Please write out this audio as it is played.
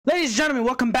Ladies and gentlemen,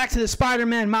 welcome back to the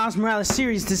Spider-Man Miles Morales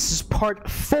series. This is part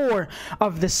 4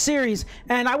 of the series,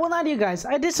 and I won't lie to you guys,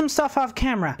 I did some stuff off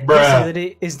camera. So that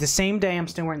it is the same day, I'm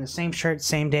still wearing the same shirt,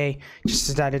 same day. Just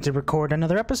decided to record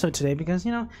another episode today because,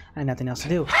 you know, I had nothing else to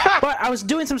do. But I was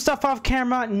doing some stuff off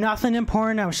camera, nothing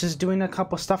important. I was just doing a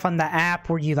couple stuff on the app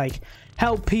where you, like,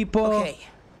 help people. Okay.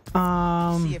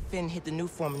 See if Finn hit the new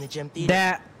form in the gym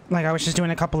theater. Like, I was just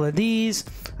doing a couple of these.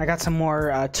 I got some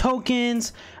more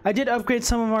tokens. I did upgrade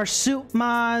some of our suit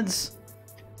mods.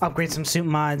 Upgrade some suit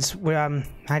mods. I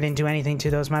didn't do anything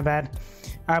to those, my bad.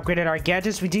 I upgraded our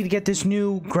gadgets. We did get this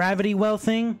new gravity well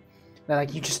thing. That,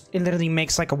 like, it literally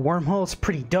makes like a wormhole. It's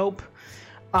pretty dope.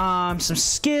 Some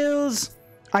skills.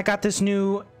 I got this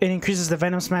new, it increases the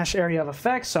Venom Smash area of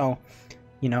effect. So,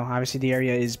 you know, obviously the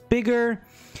area is bigger.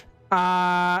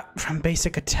 From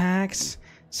basic attacks.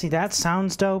 See, that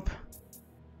sounds dope,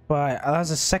 but allows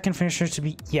the second finisher to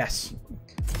be, yes.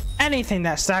 Anything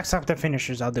that stacks up the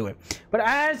finishers, I'll do it. But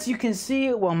as you can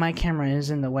see, well, my camera is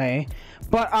in the way,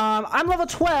 but I'm level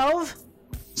 12,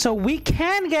 so we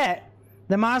can get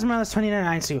the Miles Morales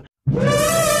 2099 suit.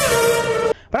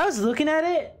 But I was looking at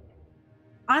it,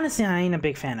 honestly, I ain't a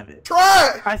big fan of it.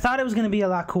 Try! I thought it was gonna be a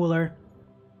lot cooler,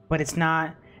 but it's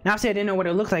not. Now, obviously, I didn't know what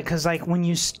it looked like because, like, when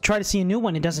you try to see a new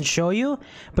one, it doesn't show you.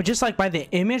 But just, like, by the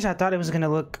image, I thought it was going to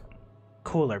look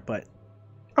cooler. But,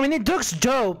 I mean, it looks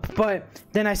dope. But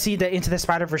then I see that Into the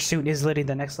Spider-Verse suit is literally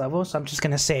the next level. So I'm just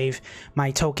going to save my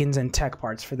tokens and tech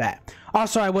parts for that.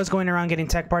 Also, I was going around getting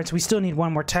tech parts. We still need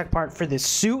one more tech part for this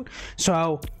suit.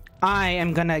 So I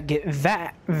am going to get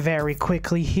that very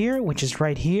quickly here, which is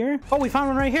right here. Oh, we found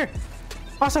one right here.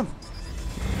 Awesome.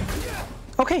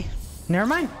 Okay. Never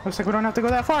mind. Looks like we don't have to go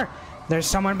that far. There's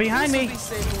someone behind me.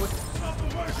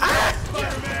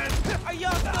 Ah! Are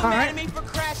y'all still mad at me for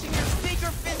crashing your sneaker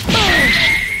fist?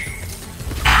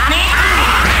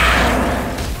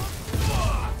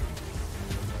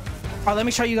 Oh, let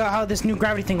me show you how this new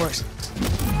gravity thing works.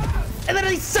 It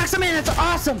literally sucks them in. It's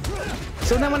awesome.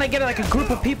 So then when I get like a group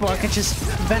of people, I can just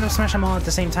Venom Smash them all at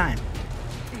the same time.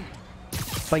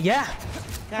 But yeah.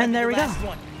 And there we go.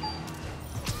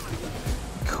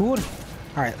 Cool.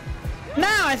 Alright.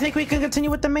 Now I think we can continue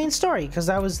with the main story because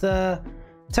that was the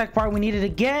tech part we needed to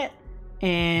get.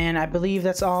 And I believe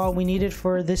that's all we needed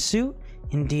for this suit.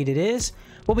 Indeed it is.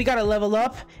 Well, we got to level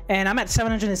up and I'm at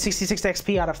 766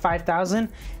 XP out of 5,000.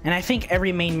 And I think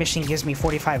every main mission gives me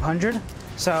 4,500.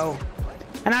 So,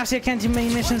 and obviously I can't do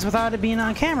main missions without it being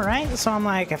on camera, right? So I'm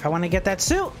like, if I want to get that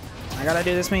suit, I got to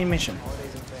do this main mission.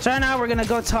 So now we're going to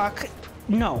go talk.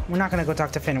 No, we're not going to go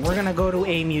talk to Finn. We're going to go to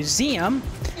a museum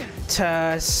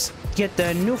to get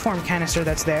the new form canister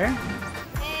that's there.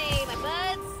 Hey, my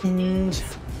buds. And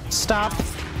stop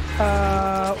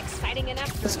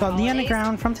it's called the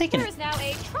underground from taking it. Now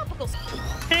a tropical...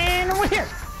 And we're here.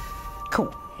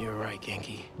 Cool. You're right,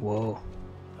 Genki. Whoa.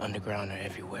 Underground are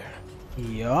everywhere.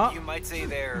 Yup. You might say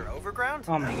they're overground?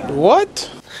 Oh my god.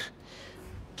 What?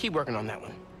 Keep working on that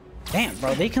one. Damn,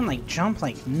 bro, they can like jump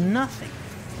like nothing.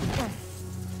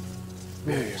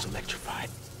 Barrier's electrified.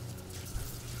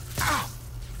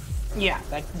 Yeah,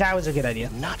 that was a good idea.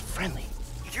 Not friendly.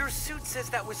 Your suit says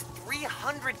that was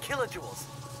 300 kilojoules.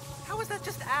 How is that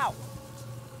just ow?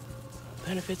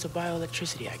 Benefits of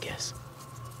bioelectricity, I guess.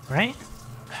 Right?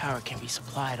 Power can be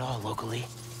supplied all locally.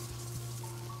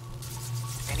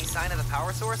 Any sign of the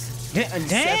power source? Yeah,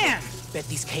 damn! Bet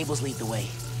these cables lead the way.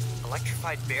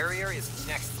 Electrified barrier is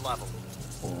next level.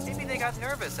 Maybe they got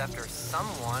nervous after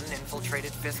someone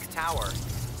infiltrated Fisk Tower.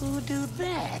 Who do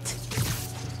that?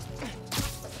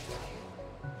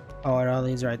 Oh, it all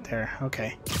leads right there.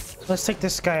 Okay. Let's take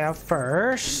this guy out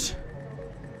first.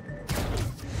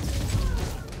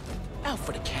 Out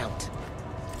for the count.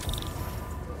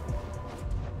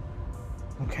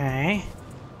 Okay.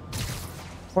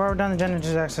 Before we're done, the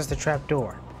generators access the trap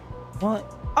door.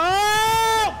 What?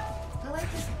 Oh! I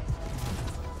like this.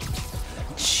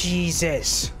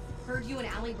 Jesus. Heard you and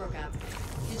Allie broke up.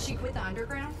 Did she quit the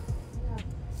underground? Yeah.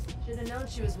 Should have known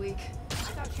she was weak.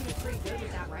 I thought she was pretty good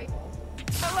with that rifle.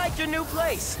 I like your new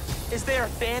place. Is there a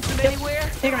phantom anywhere?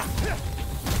 Take him out.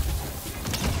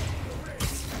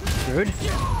 Rude.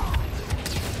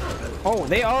 Oh,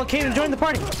 they all came to join the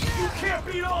party. You can't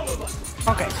beat all of us!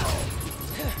 Okay.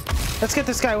 Let's get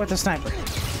this guy with the sniper.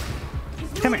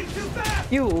 Come here.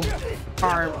 You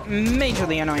are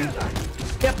majorly annoying.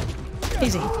 Yep.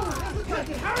 Easy.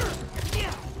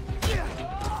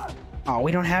 Oh,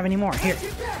 we don't have any more. Here.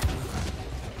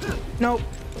 Nope.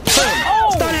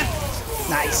 Oh! Stun it!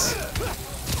 Nice.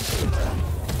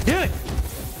 Dude!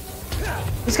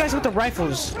 These guys with the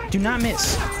rifles do not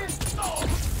miss.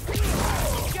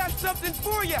 Got something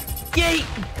for you. Yay!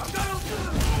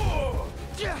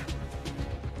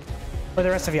 Where are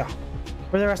the rest of y'all?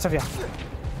 Where are the rest of y'all?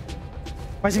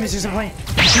 Why is the music still playing?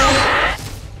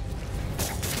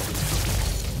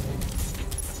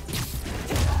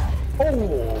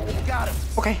 Oh! Got him.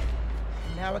 Okay.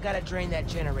 Now I gotta drain that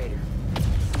generator.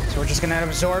 So we're just gonna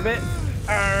absorb it.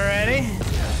 Alrighty.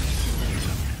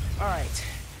 Alright,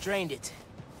 drained it.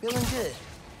 Feeling good.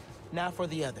 Now for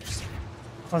the others.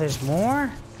 Oh, there's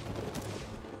more?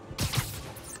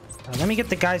 Let me get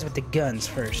the guys with the guns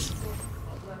first.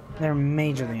 They're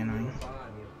majorly annoying.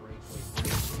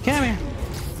 Come here.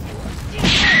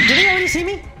 Did they already see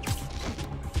me?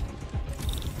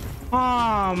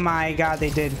 Oh my god, they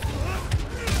did.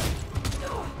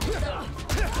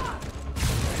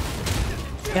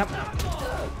 Yep.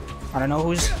 I don't know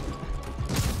who's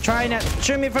trying to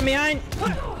shoot me from behind.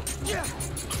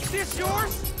 Is this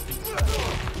yours?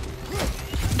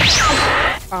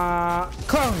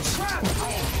 Clones.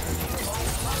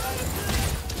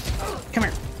 Come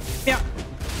here. Yeah.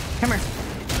 Come here.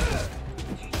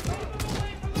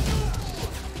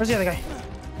 Where's the other guy?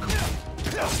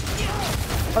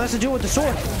 Oh, that's to do with the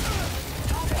sword.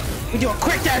 We do a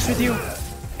quick dash with you,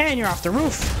 and you're off the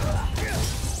roof.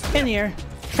 In the air.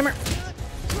 Come here.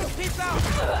 Peace out.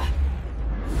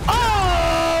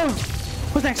 Oh!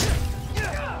 Who's next?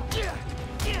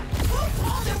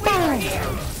 Boom!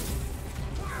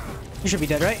 You should be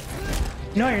dead, right?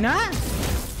 No, you're not?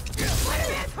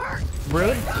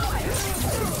 Rude.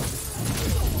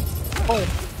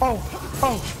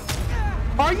 Oh.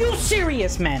 Are you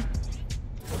serious, man?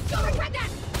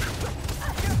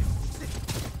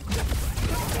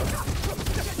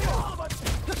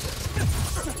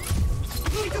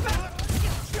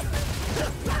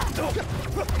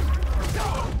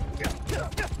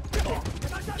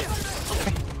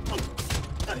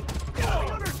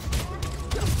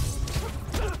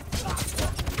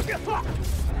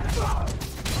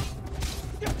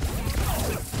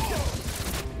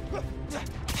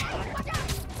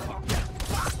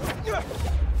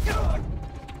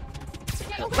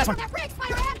 Last one.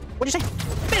 What'd you say?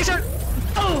 Finisher!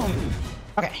 Boom!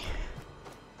 Okay.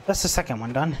 That's the second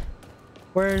one done.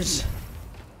 Where's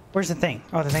the thing?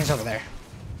 Oh, the thing's over there.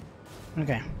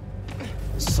 Okay.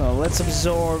 So let's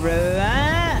absorb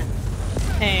that.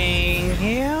 Thank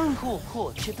you.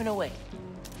 Cool. Chipping away.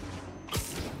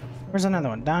 Where's another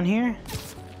one? Down here?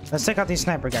 Let's take out these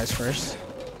sniper guys first.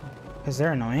 Because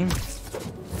they're annoying.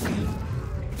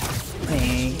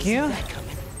 Thank you.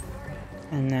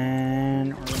 And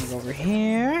then we're gonna go over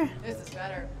here. This is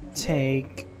better.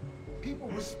 Take. People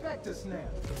respect us now.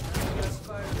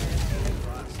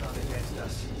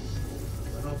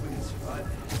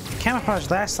 Camouflage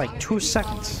lasts like 2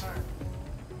 seconds.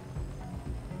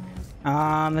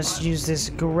 Let's use this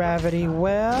gravity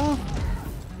well.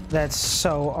 That's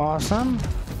so awesome.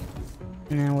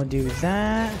 And then we'll do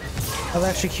that.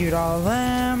 Electrocute all of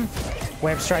them.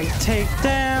 Web strike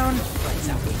takedown.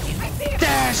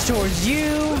 Dash towards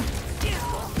you.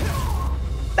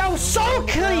 That was so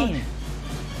clean.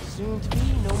 Soon to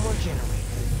be no more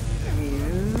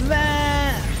generator.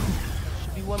 That.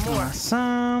 Should be one more.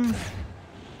 Awesome.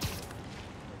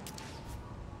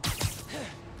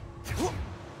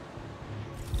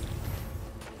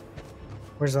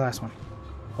 Where's the last one?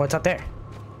 What's up there?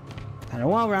 On a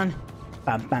wall run.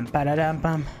 Bum bum ba da dum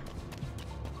bum.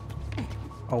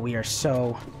 Oh, we are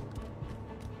so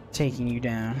taking you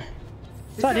down.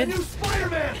 What's up, dude?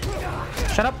 Spider-Man!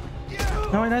 Shut up.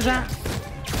 No one does that.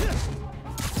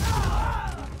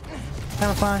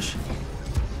 Camouflage.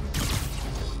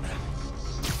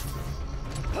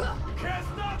 Can't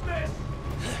stop this!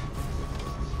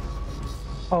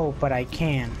 Oh, but I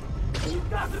can. You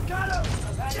got some kind of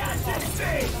gadget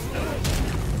thing!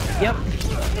 Yep.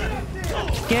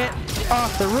 Get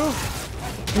off the roof.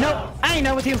 Nope, I ain't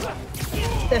done with you.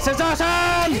 This is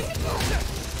awesome.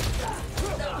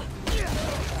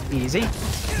 Easy.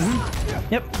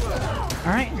 Yep.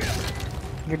 All right.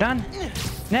 You're done.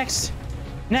 Next.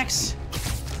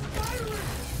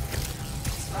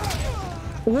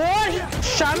 What? He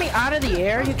shot me out of the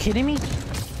air? Are you kidding me?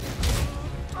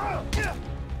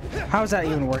 How is that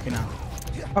even working out?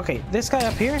 Okay, this guy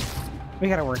up here, we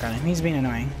gotta work on him. He's being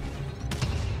annoying.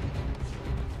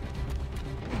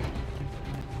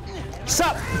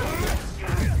 Sup?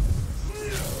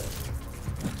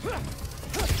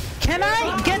 Can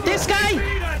I get this guy?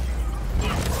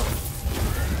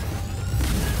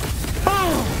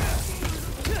 Boom!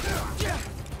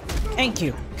 Thank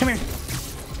you. Come here.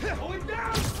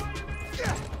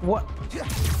 What?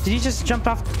 Did he just jump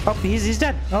off? Oh, he's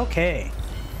dead. Okay.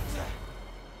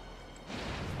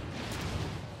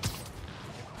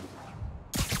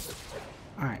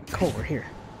 Alright, cool. We're here.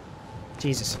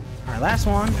 Jesus. Alright, last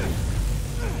one.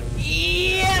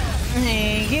 Yep.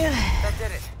 Thank you. That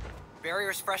did it.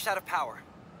 Barrier's fresh out of power.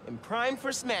 And primed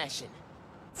for smashing.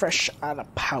 Fresh out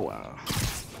of power.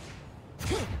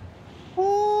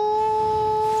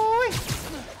 Ooh.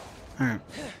 Alright.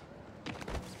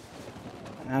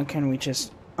 Now can we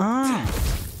just...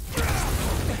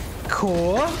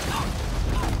 Cool.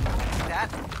 That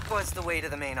was the way to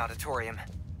the main auditorium.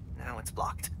 Now it's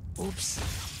blocked.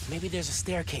 Oops. Maybe there's a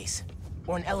staircase.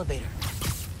 Or an elevator.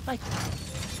 Like...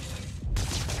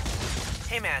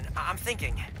 Hey man, I'm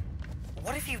thinking.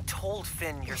 What if you told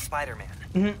Finn you're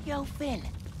Spider-Man? Yo, Finn.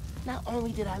 Not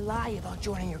only did I lie about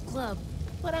joining your club,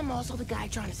 but I'm also the guy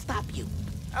trying to stop you.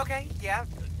 Okay, yeah.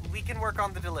 We can work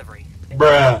on the delivery.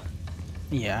 Bruh.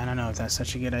 Yeah, I don't know if that's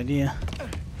such a good idea.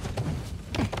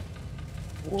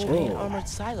 Giant armored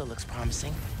silo looks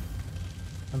promising.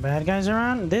 The bad guys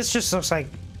around? This just looks like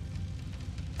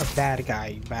a bad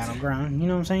guy battleground. You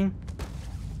know what I'm saying?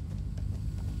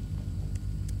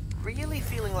 Really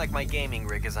feeling like my gaming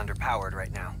rig is underpowered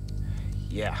right now.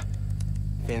 Yeah.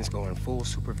 Finn's going full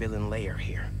supervillain layer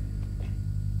here.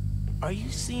 Are you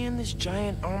seeing this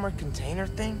giant armored container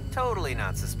thing? Totally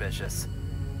not suspicious.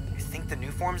 You think the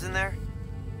new form's in there?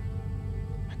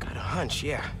 I got a hunch,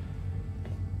 yeah.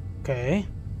 Okay.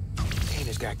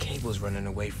 Container's got cables running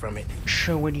away from it.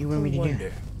 Sure, what do you want me to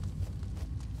do?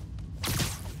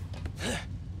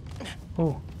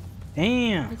 Oh.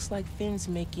 Damn. Looks like Finn's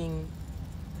making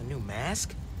a new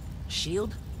mask?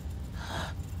 Shield?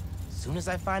 As soon as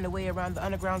I find a way around the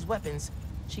underground's weapons,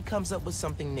 she comes up with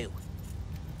something new.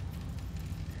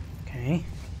 Okay.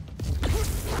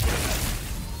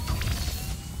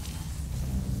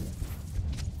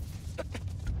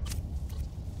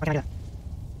 What can I do?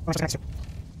 What am I supposed to do?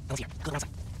 Go here. Go outside.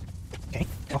 Okay. Oh,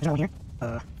 there's no one here.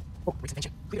 Oh, Raise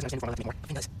attention. Clear doesn't understand anymore. I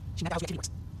think does. She never knows what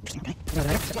interesting. Okay. No, no,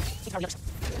 no.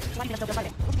 Why do you just go fight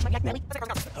it? Really?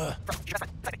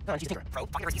 No, she's a tinker. Bro,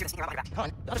 fucking easier than sneaking around my back.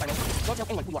 On, the other side, don't tell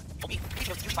anyone who you are. Maybe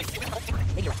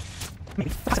you're right.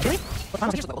 Maybe. Possibly. But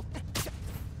finally, just level.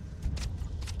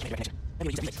 Maybe attention. Maybe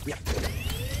you just yeah.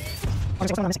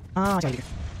 What's going on missing? Oh, I see what you do.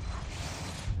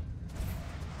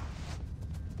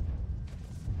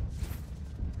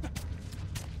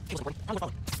 I'm gonna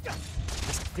follow.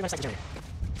 Pretty much like the generator.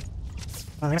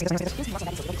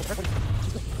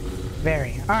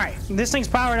 Very. Alright, this thing's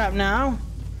powered up now.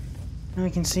 Now we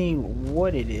can see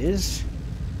what it is.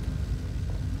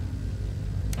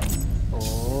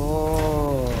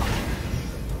 Oh.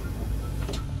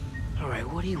 Alright,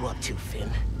 what are you up to, Finn?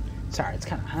 Sorry, it's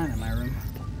kind of hot in my room.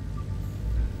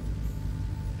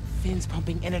 Finn's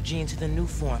pumping energy into the new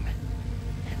form,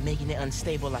 making it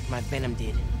unstable like my venom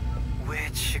did.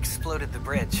 Which exploded the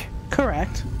bridge.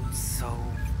 Correct. So,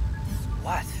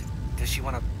 what? Does she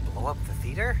want to blow up the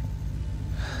theater?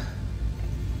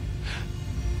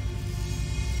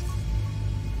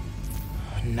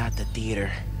 Not the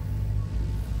theater.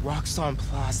 Roxxon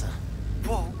Plaza.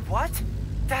 Whoa, what?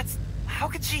 That's... how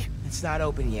could she... It's not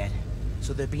open yet,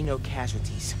 so there'll be no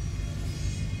casualties.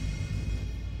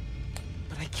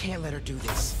 But I can't let her do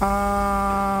this. Oh,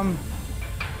 I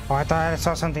thought I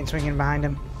saw something swinging behind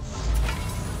him.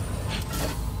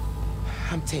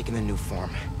 I'm taking the new form.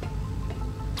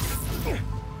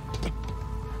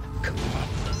 Come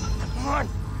on. Come on!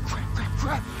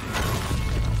 Crap!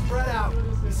 Spread out.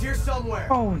 He's here somewhere.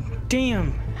 Oh,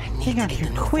 damn. I He need got to get here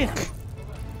the new quick. form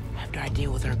after I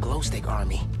deal with her glow stick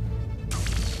army.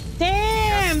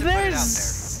 Damn, Just to put it out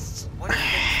there's... there. What do you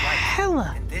think's right?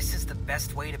 Hella. And this is the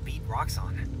best way to beat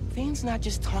Roxxon. Finn's not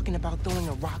just talking about throwing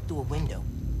a rock through a window.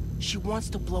 She wants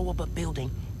to blow up a building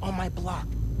on my block.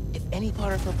 If any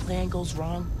part of her plan goes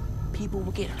wrong, people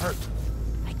will get hurt.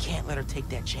 I can't let her take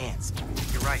that chance.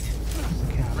 You're right.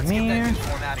 Come Let's get that here. new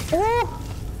form out of here. Ooh.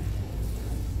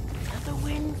 Another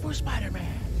win for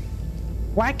Spider-Man.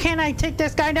 Why can't I take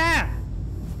this guy down?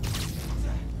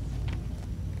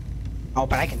 Oh,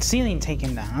 but I can ceiling take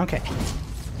him down. Okay.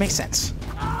 Makes sense.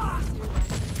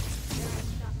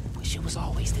 Wish it was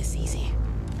always this easy.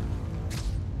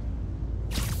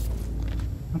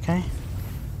 Okay.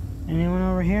 Anyone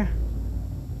over here?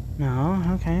 No.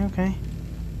 Okay, okay.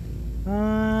 You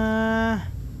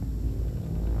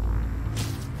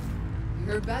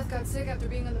heard Beth got sick after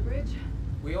being on the bridge?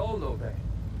 We all know that.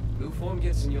 New form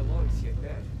gets in your lungs, you're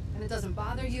dead. And it doesn't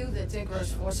bother you that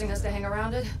Tinker's forcing us to hang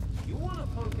around it? You want to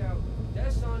punk out,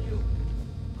 that's on you.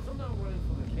 I'm not running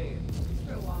for the can. It's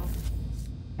been a while.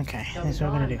 Okay, that's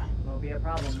what we're gonna do. Won't be a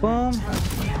problem. Boom.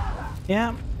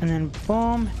 Yep. And then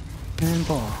boom. And then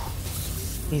boom.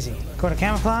 Easy. Go to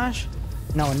camouflage.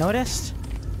 No one noticed.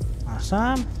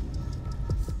 Awesome.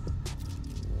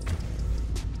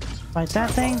 Fight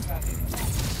that thing.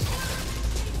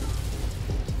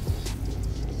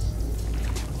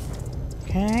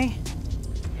 Okay.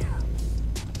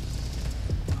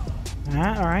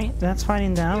 Alright, that's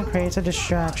fighting down. Creates a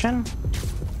distraction.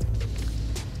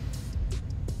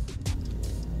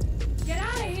 Get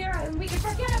out of here and we can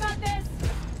forget about this!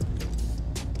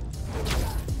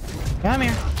 Come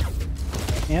here.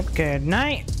 Yep, good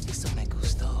night. Eso me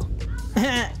gustó.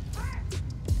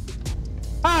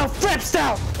 Oh, flip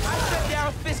stout! I shut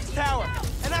down Fisk's tower,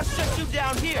 and I shut you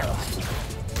down here.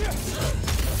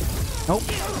 Nope.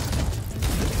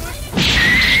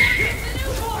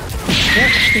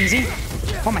 Yep, easy.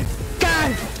 Oh my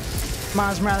god!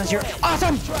 Miles Morales, you're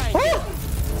awesome! Woo!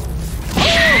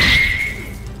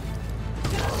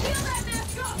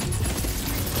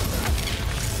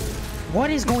 What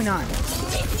is going on?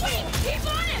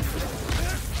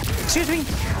 Excuse me?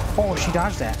 Oh, she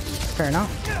dodged that. Fair enough.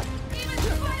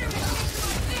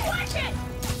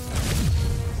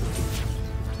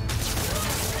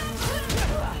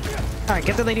 Alright,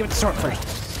 get the lady with the sword first.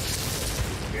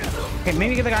 Okay,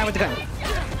 maybe get the guy with the gun.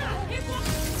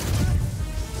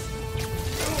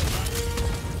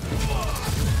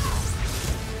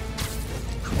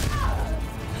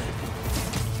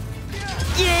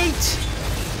 Yeet!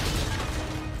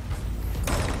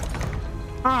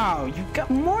 Oh, you got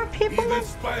more people Even in?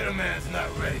 Spider-Man's not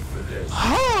ready for this.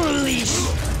 Holy sh...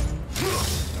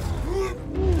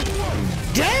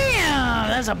 Damn!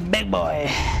 That's a big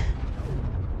boy.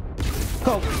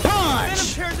 Go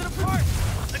punch! Tears it apart.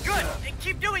 Good.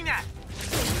 Keep doing that.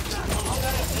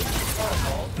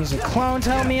 Use a clone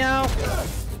to help me out.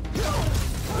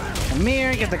 Come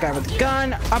here, get the guy with the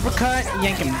gun. Uppercut,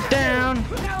 yank him down.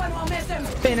 No one will miss him!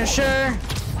 Finisher.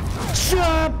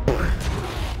 Chop!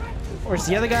 Where's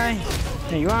the other guy?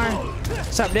 There you are.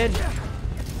 What's up, dude?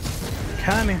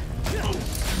 Come here.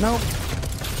 Nope.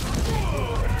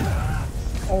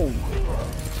 Oh.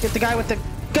 Get the guy with the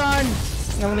gun.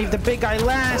 I'm gonna leave the big guy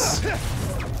last.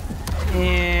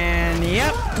 And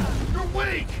yep. You're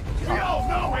weak. We all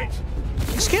know it.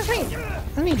 Excuse me.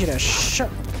 I need you to shut.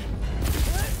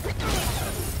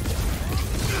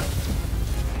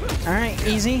 Alright,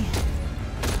 easy.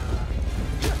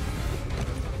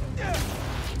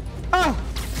 Oh!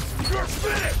 You're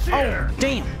finished Oh, here.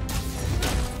 damn.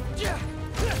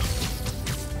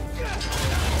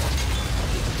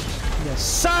 Yes,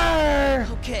 sir!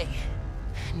 Okay,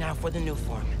 now for the new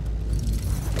form.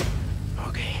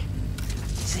 Okay,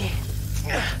 see?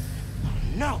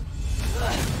 No!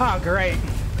 Oh, great.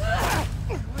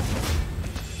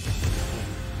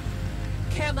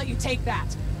 Can't let you take that!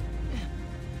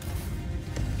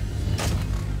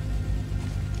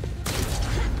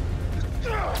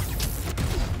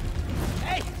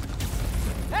 Hey!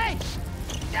 Hey!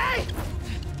 Hey!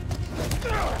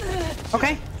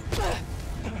 Okay.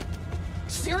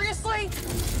 Seriously?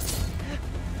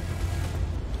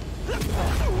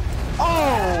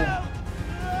 Oh!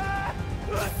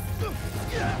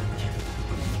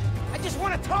 I just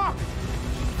want to talk!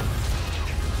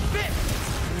 Bit!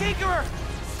 Tinkerer!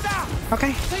 Stop!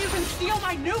 Okay, So you can steal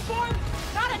my new form?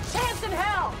 Not a chance in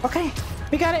hell! okay.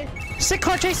 We got it. Sick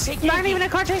car chase. Not even a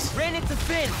car chase. Ran into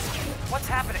Finn! What's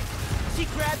happening? She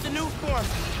grabbed the new form!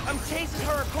 I'm chasing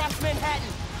her across Manhattan!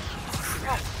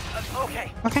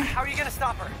 Okay. Okay. How are you gonna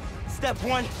stop her? Step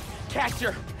 1, catch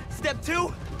her. Step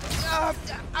 2,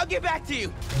 I'll get back to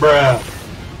you.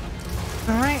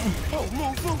 Alright. Oh,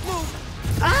 move!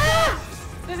 Ah!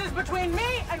 This is between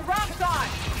me and Roxxon!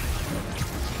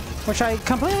 Which I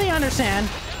completely understand.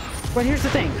 But here's the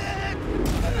thing.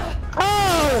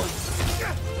 Oh!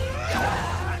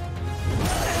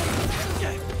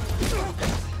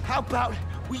 How about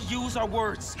we use our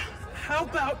words? How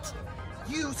about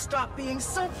you stop being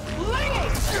so flingy?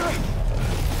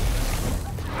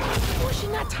 Well, she's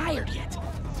not tired yet.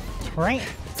 Right.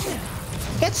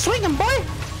 Get swinging, boy!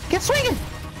 Get swinging!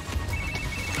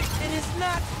 It is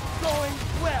not going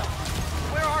well.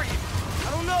 Where are you?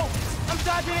 I don't know. I'm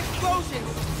dodging explosions.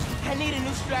 I need a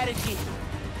new strategy.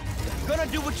 Gonna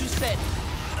do what you said.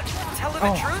 Tell her the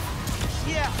Oh. truth?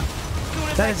 Yeah. As soon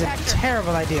as That I is a catch her.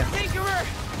 terrible idea. Tinkerer,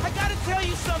 I gotta tell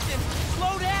you something.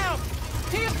 Slow down.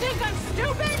 Do you think I'm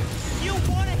stupid? You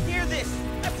wanna hear this.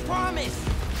 I promise.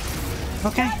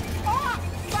 Okay. Off,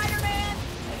 Spider-Man!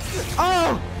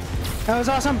 Oh! That was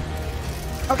awesome.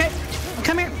 Okay.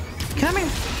 Come here. Come here.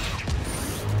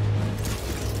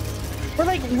 We're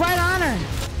like right on her.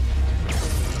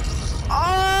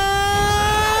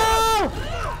 Oh!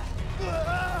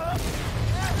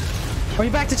 Are you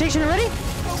back to chasing already?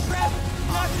 Oh crap.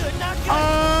 Not good, not good.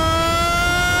 Oh!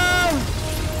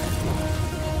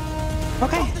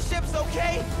 Okay. The ship's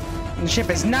okay. The ship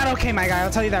is not okay, my guy. I'll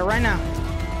tell you that right now.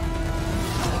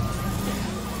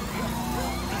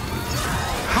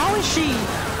 How How is she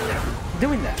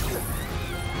doing that?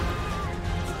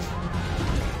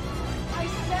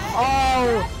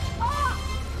 Oh!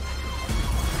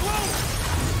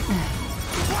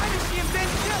 Why does she invent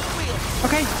jet wheels?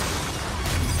 Okay.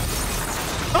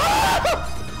 Oh!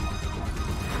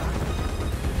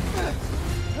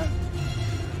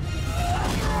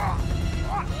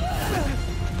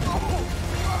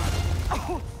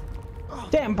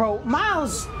 Damn, bro.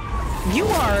 Miles, you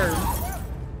are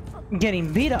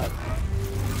getting beat up.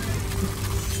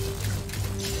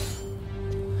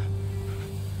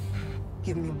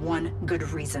 Give me one good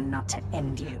reason not to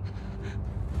end you.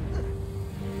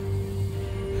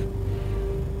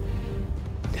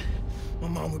 My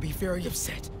mom would be very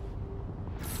upset.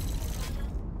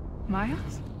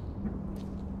 Miles?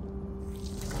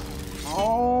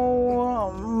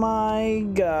 Oh my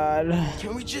god.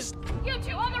 Can we just... You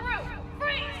two on the roof!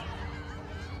 Freeze!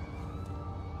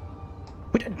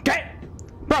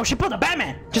 Bro, she pulled a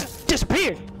Batman. Just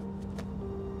disappeared.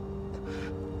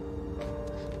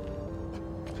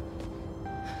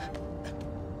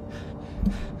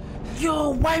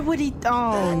 Yo, why would he?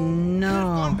 Oh no.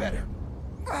 Gone better.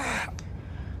 I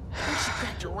think she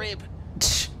cracked a rib.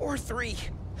 Or 3.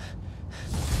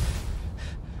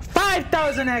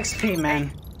 5,000 XP,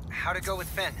 man. How'd it go with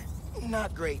Finn?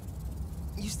 Not great.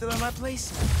 You still at my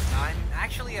place? I'm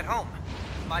actually at home.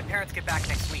 My parents get back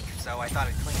next week, so I thought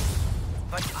I'd clean.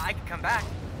 But I could come back.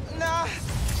 Nah,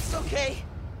 it's okay.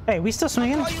 Hey, we still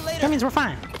swinging? I'll call you later. That means we're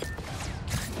fine.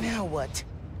 Now what?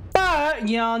 But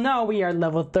y'all know we are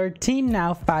level 13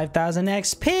 now, 5,000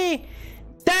 XP.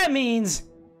 That means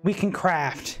we can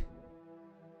craft.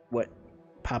 What?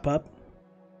 Pop up?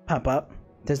 Pop up.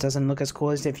 This doesn't look as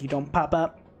cool as if you don't pop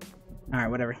up. Alright,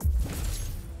 whatever.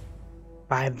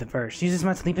 5 the verse. Use this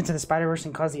mod to leap into the Spider-Verse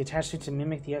and cause the attached suit to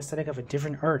mimic the aesthetic of a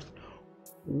different Earth.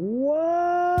 What?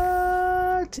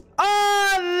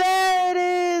 Oh, there it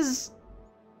is!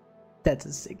 That's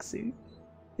a sick suit.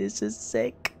 This is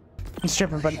sick. I'm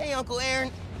stripping, buddy. Hey, Uncle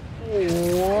Aaron.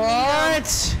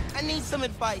 What? I need some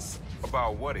advice.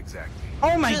 About what exactly?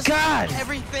 Oh my Just god!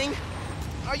 everything.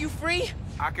 Are you free?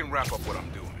 I can wrap up what I'm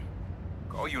doing.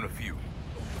 Call you in a few.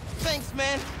 Thanks,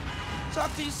 man.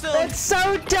 Talk to you soon. That's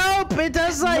so dope! It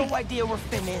does like... No idea where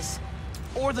Finn is.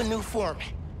 Or the new form.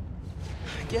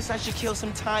 I guess I should kill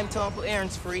some time till Uncle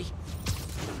Aaron's free.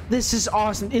 This is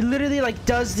awesome. It literally like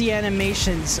does the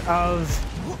animations of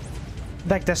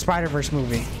like the Spider-Verse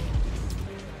movie.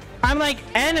 I'm like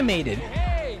animated.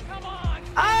 Hey, come on!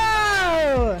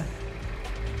 Oh!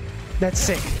 That's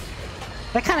sick.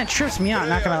 That kind of trips me out,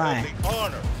 not gonna lie. The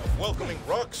honor of welcoming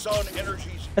Roxxon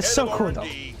Energy's That's head so of cool,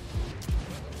 R&D.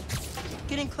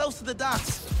 Getting close to the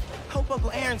docks. Hope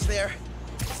Uncle Aaron's there.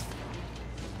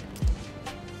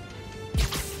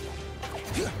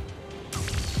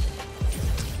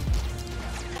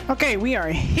 Okay, we are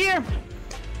here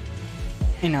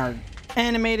in our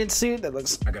animated suit that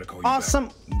looks I gotta call you awesome.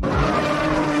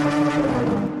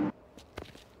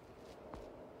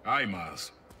 Alright,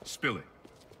 Miles. Spill it.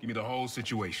 Give me the whole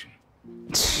situation.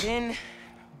 Finn,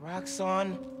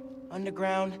 Roxxon,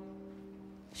 Underground.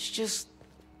 It's just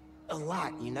a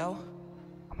lot, you know?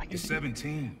 You're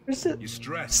 17. Is it- You're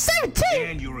stressed. 17?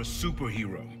 And you're a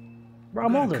superhero. Bro,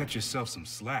 I'm You gotta older. cut yourself some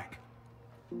slack.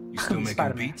 You still making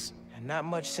Spider-Man. beats? And not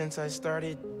much since I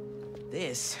started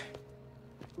this.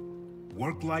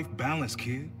 Work-life balance,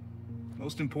 kid.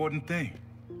 Most important thing.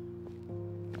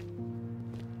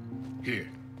 Here.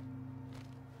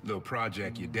 Little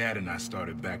project your dad and I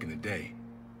started back in the day.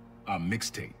 Our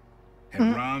mixtape.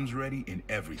 Had rhymes ready and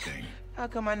everything. How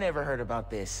come I never heard about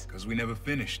this? Cause we never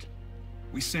finished.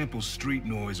 We sampled street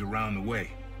noise around the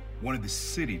way. Wanted the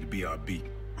city to be our beat.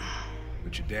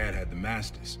 But your dad had the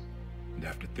masters. And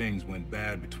after things went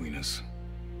bad between us...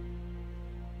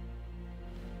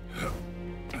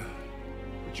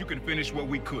 But you can finish what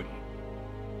we couldn't.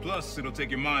 Plus, it'll take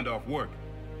your mind off work.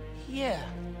 Yeah.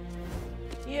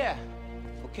 Yeah.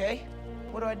 Okay.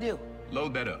 What do I do?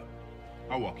 Load that up.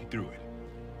 I'll walk you through it.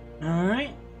 All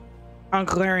right.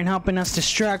 Uncle Aaron helping us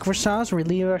distract ourselves,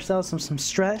 relieve ourselves from some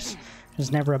stress.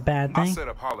 Is never a bad I'll thing. set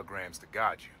up holograms to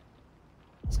guide you.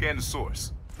 Scan the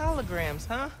source. Holograms,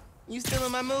 huh? You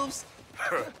stealing my moves?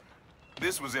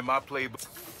 This was in my playbook.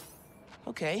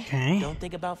 Okay. Okay. Don't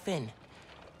think about Finn.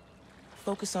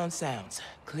 Focus on sounds.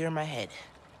 Clear my head.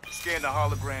 Scan the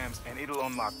holograms, and it'll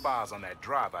unlock files on that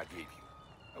drive I gave you.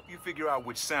 Help you figure out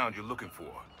which sound you're looking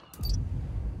for.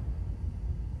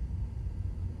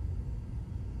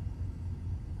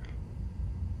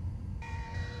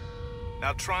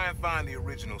 Now try and find the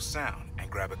original sound and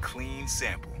grab a clean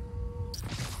sample.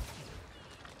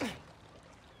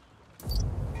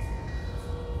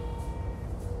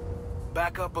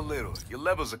 Back up a little. Your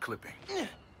levels are clipping.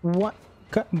 What?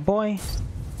 Boy.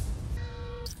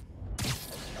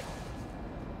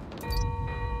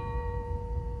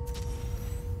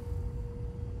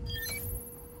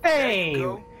 Hey!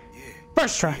 Yeah.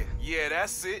 First try. Yeah,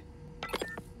 that's it.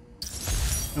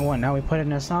 And what, now we put it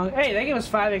in a song? Hey, they gave us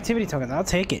 5 activity tokens. I'll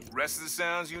take it. Rest of the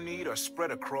sounds you need are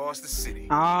spread across the city.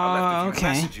 Oh, I left a few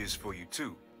okay. messages for you,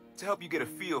 too, to help you get a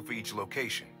feel for each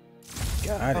location.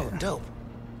 Got it. Oh, dope.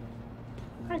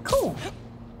 Alright, cool.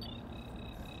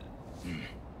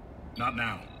 Not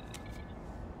now.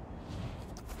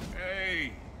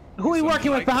 Hey! Who are we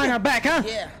working with behind our back, huh?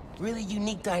 Yeah, really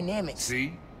unique dynamics.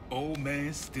 See? Old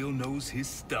man still knows his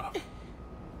stuff.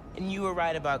 And you were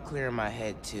right about clearing my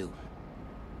head, too.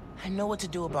 I know what to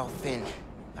do about Finn.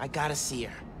 I gotta see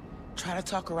her. Try to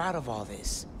talk her out of all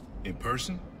this. In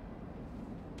person?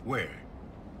 Where?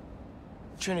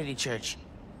 Trinity Church.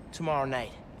 Tomorrow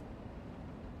night.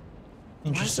 Why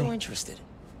Interesting. so interested?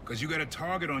 Because you got a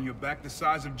target on your back the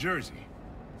size of Jersey.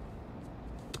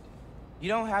 You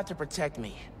don't have to protect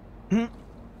me.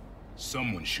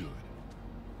 Someone should.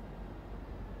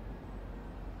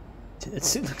 Dude, that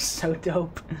suit looks so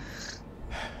dope.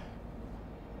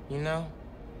 You know,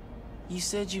 you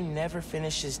said you never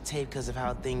finished this tape because of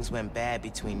how things went bad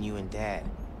between you and Dad.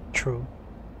 True.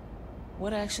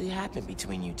 What actually happened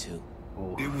between you two?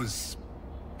 It was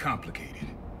complicated.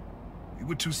 We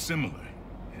were too similar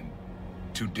and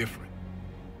too different.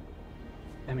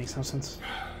 That makes no sense.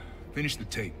 Finish the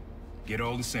tape, get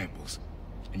all the samples,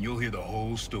 and you'll hear the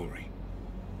whole story.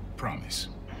 Promise.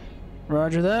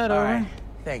 Roger that, over. Alright,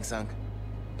 thanks, Unc.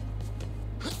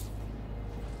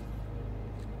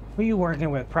 Who you working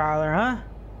with, Prowler, huh?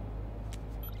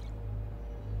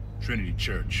 Trinity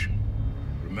Church.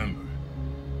 Remember,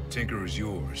 Tinker is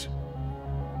yours,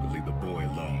 but leave the boy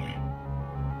alone.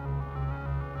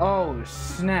 Oh,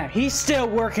 snap. He's still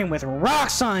working with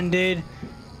Roxxon, dude.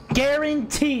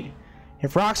 Guaranteed.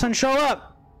 If Roxxon show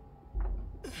up.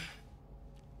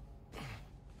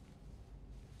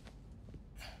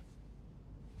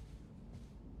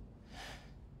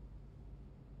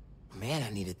 Man,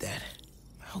 I needed that.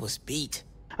 I was beat.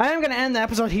 I am going to end the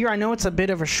episode here. I know it's a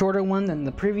bit of a shorter one than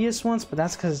the previous ones, but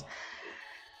that's because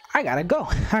I gotta go.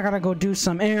 I gotta go do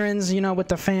some errands, you know, with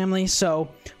the family. So,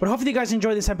 but hopefully you guys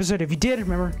enjoyed this episode. If you did,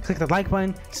 remember, click the like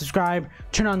button, subscribe,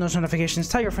 turn on those notifications,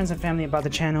 tell your friends and family about the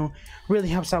channel. Really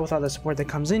helps out with all the support that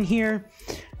comes in here.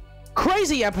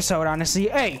 Crazy episode, honestly.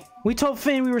 Hey, we told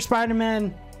Finn we were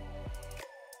Spider-Man.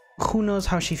 Who knows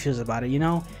how she feels about it, you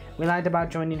know? We lied about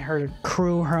joining her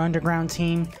crew, her underground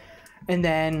team. And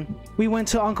then we went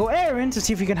to Uncle Aaron to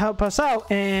see if he can help us out.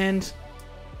 And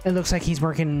it looks like he's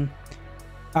working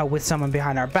with someone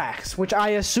behind our backs, which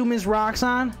I assume is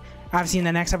Roxxon. Obviously, in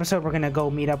the next episode, we're gonna go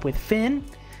meet up with Finn,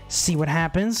 see what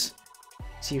happens,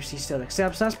 see if she still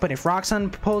accepts us. But if Roxxon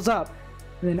pulls up,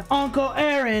 then Uncle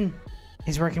Aaron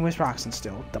is working with Roxxon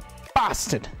still. The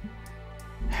bastard.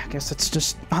 I guess that's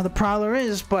just how the Prowler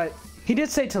is. But he did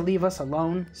say to leave us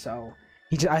alone, so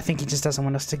I think he just doesn't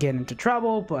want us to get into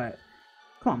trouble. But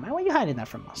come on, man, why are you hiding that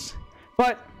from us?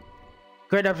 But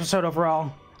great episode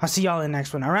overall. I'll see y'all in the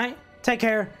next one. All right. Take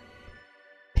care.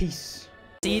 Peace.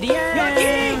 CDN.